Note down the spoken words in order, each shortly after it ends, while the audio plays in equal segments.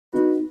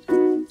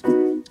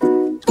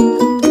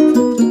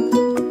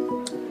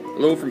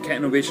Hello from Kent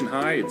Innovation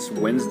High. It's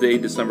Wednesday,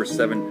 December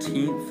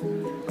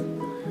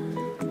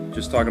 17th.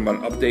 Just talking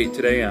about an update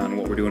today on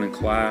what we're doing in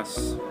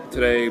class.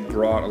 Today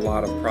brought a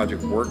lot of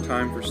project work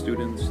time for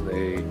students.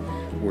 They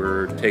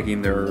were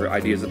taking their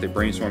ideas that they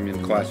brainstormed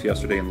in class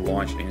yesterday and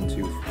launched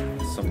into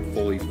some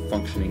fully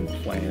functioning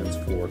plans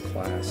for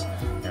class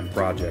and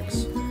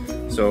projects.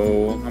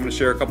 So I'm going to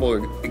share a couple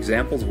of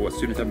examples of what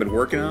students have been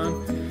working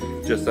on,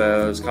 just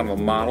as kind of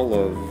a model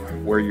of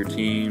where your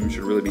team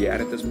should really be at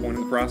this point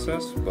in the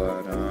process.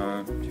 But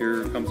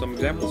here come some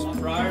examples.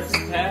 Robert, this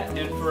is Pat,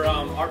 and for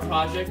our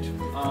project,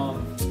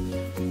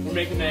 we're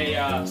making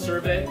a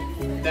survey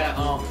that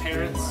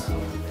parents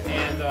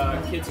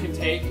and kids can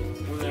take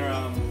when they're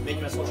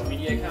making a social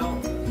media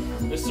account.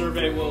 This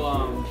survey will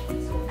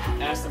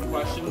ask them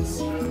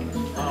questions,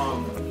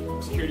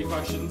 security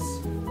questions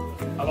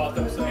about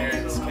themselves.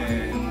 Parents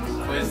can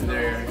quiz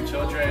their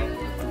children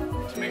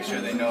to make sure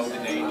they know the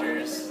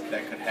dangers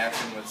that could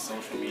happen with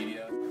social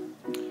media.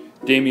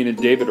 Damien and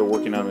David are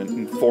working on an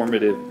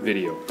informative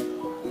video.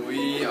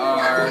 We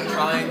are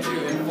trying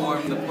to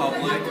inform the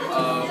public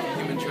of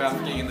human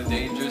trafficking and the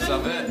dangers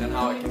of it and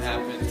how it can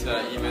happen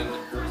to even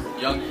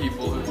young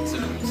people who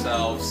consider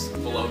themselves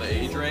below the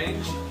age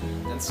range.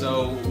 And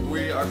so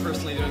we are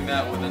personally doing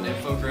that with an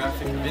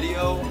infographic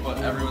video, but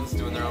everyone's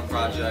doing their own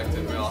project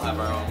and we all have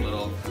our own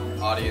little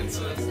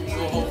audiences. It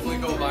will hopefully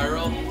go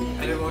viral,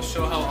 and it will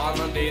show how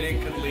online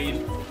dating could lead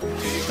to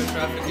human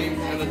trafficking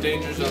and the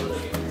dangers of it.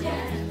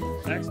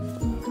 Next.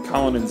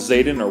 Colin and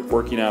Zayden are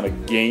working on a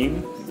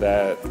game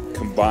that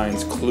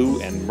combines clue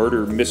and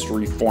murder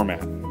mystery format.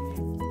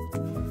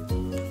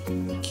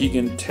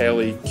 Keegan,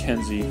 Tally,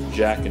 Kenzie,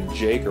 Jack, and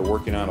Jake are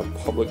working on a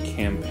public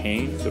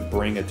campaign to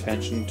bring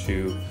attention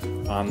to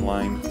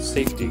online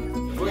safety.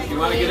 You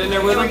want to get in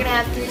there with them? We're going to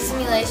have 3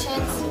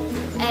 simulations,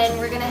 and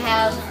we're going to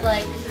have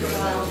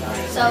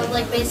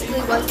basically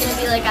one's going to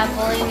be like on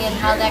bullying and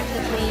how that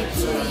could lead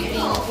to you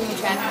being human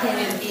trafficked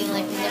and being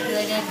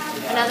manipulated.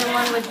 Another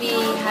one would be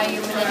how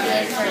you're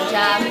manipulated for a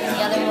job, and the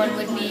other one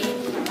would be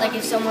like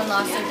if someone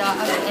lost their dog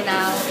and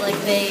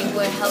they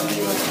would help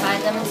you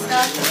find them and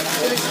stuff.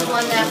 So this is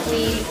one that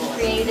we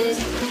created.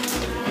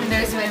 And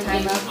there's going to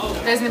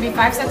be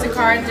 5 sets of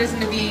cards. There's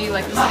going to be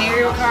like the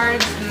scenario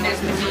cards, and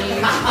there's going to be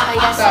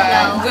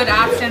the good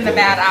option, the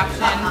bad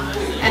option,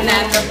 and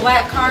then the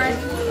black card,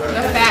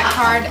 the fat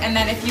card, and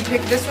then if you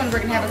pick this one, we're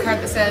going to have a card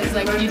that says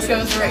like you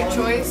chose the right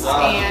choice,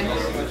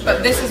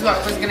 but this is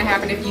what was going to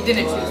happen if you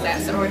didn't choose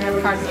that. So we're going to have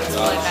a card to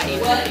explain that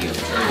even if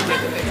you pick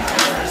a big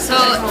card. So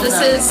this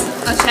is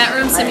a chat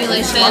room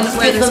simulation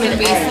where there's going to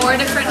be 4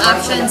 different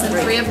options, and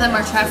 3 of them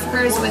are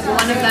traffickers, with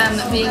one of them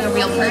being a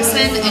real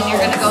person, and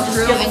you're going to go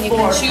through and you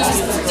can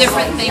choose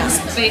different things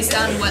based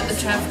on what the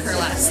trafficker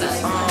last said.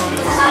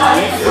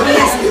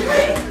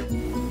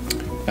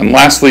 And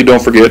lastly,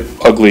 don't forget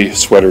Ugly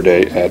Sweater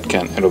Day at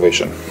Kent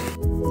Innovation.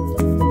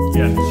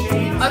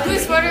 Ugly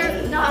Sweater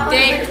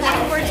Day